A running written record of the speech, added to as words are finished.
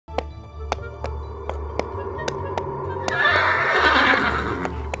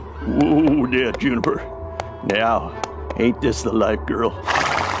Whoa there, Juniper. Now, ain't this the life, girl?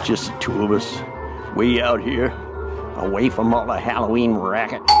 Just the two of us, way out here, away from all the Halloween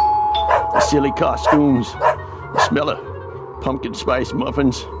racket, the silly costumes, the smell of pumpkin spice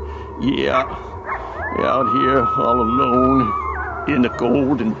muffins. Yeah, out here all alone in the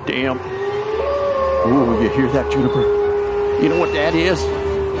cold and damp. Oh, you hear that, Juniper? You know what that is?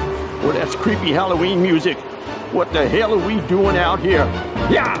 Well, that's creepy Halloween music. What the hell are we doing out here?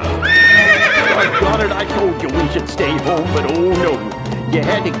 Yeah! Doggone it, I told you we should stay home, but oh no. You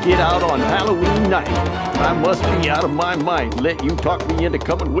had to get out on Halloween night. I must be out of my mind. Let you talk me into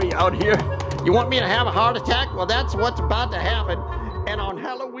coming way out here. You want me to have a heart attack? Well, that's what's about to happen. And on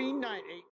Halloween night...